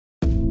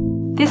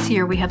This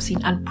year, we have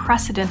seen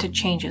unprecedented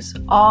changes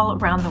all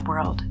around the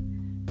world.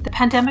 The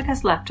pandemic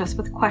has left us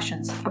with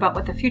questions about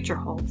what the future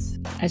holds.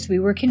 As we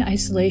work in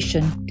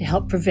isolation to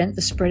help prevent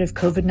the spread of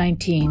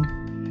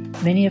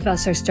COVID-19, many of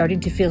us are starting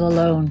to feel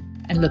alone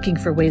and looking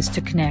for ways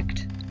to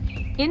connect.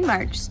 In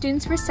March,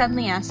 students were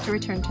suddenly asked to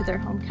return to their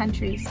home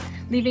countries,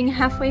 leaving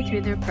halfway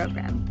through their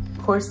program.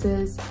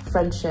 Courses,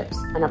 friendships,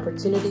 and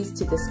opportunities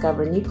to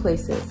discover new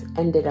places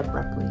ended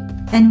abruptly.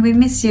 And we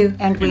miss you.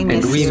 And we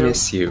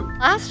miss you.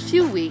 Last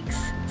few weeks,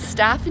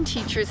 staff and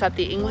teachers at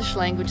the English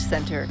Language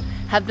Center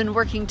have been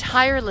working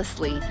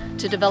tirelessly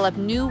to develop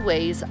new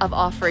ways of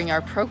offering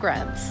our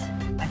programs.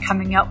 And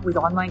coming up with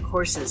online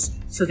courses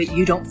so that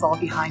you don't fall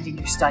behind in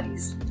your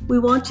studies. We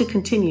want to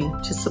continue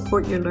to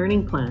support your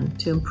learning plan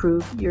to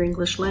improve your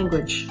English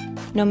language.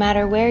 No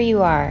matter where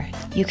you are,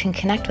 you can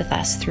connect with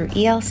us through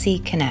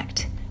ELC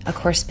Connect, a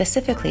course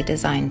specifically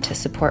designed to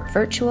support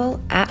virtual,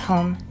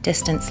 at-home,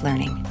 distance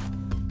learning.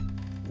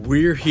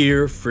 We're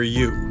here for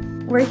you.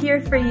 We're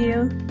here for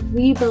you.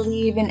 We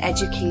believe in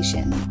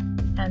education.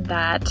 And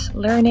that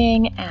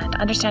learning and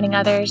understanding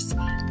others,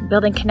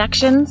 building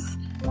connections,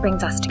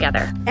 brings us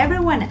together.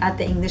 Everyone at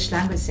the English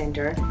Language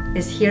Center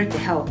is here to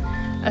help.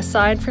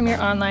 Aside from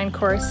your online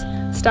course,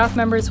 staff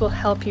members will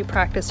help you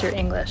practice your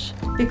English.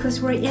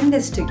 Because we're in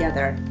this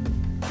together,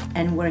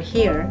 and we're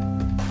here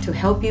to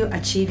help you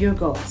achieve your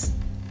goals.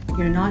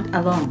 You're not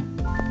alone.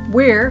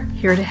 We're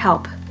here to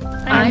help.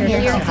 I'm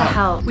here to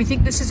help. We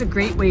think this is a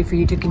great way for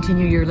you to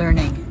continue your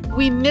learning.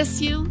 We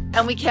miss you,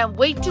 and we can't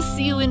wait to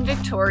see you in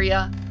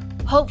Victoria,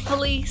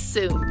 hopefully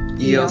soon.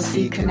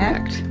 ELC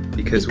Connect,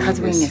 because we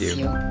miss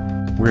you.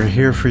 We're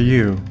here for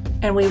you.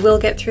 And we will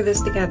get through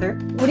this together.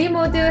 우리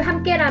모두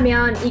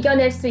함께라면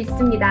이겨낼 수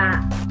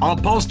있습니다. On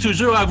pense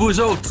toujours à vous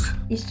autres.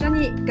 一緒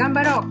に頑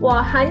張ろう。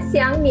我很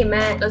想你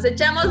们。Los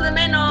echamos de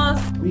menos.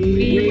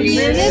 We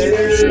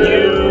miss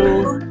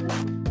you.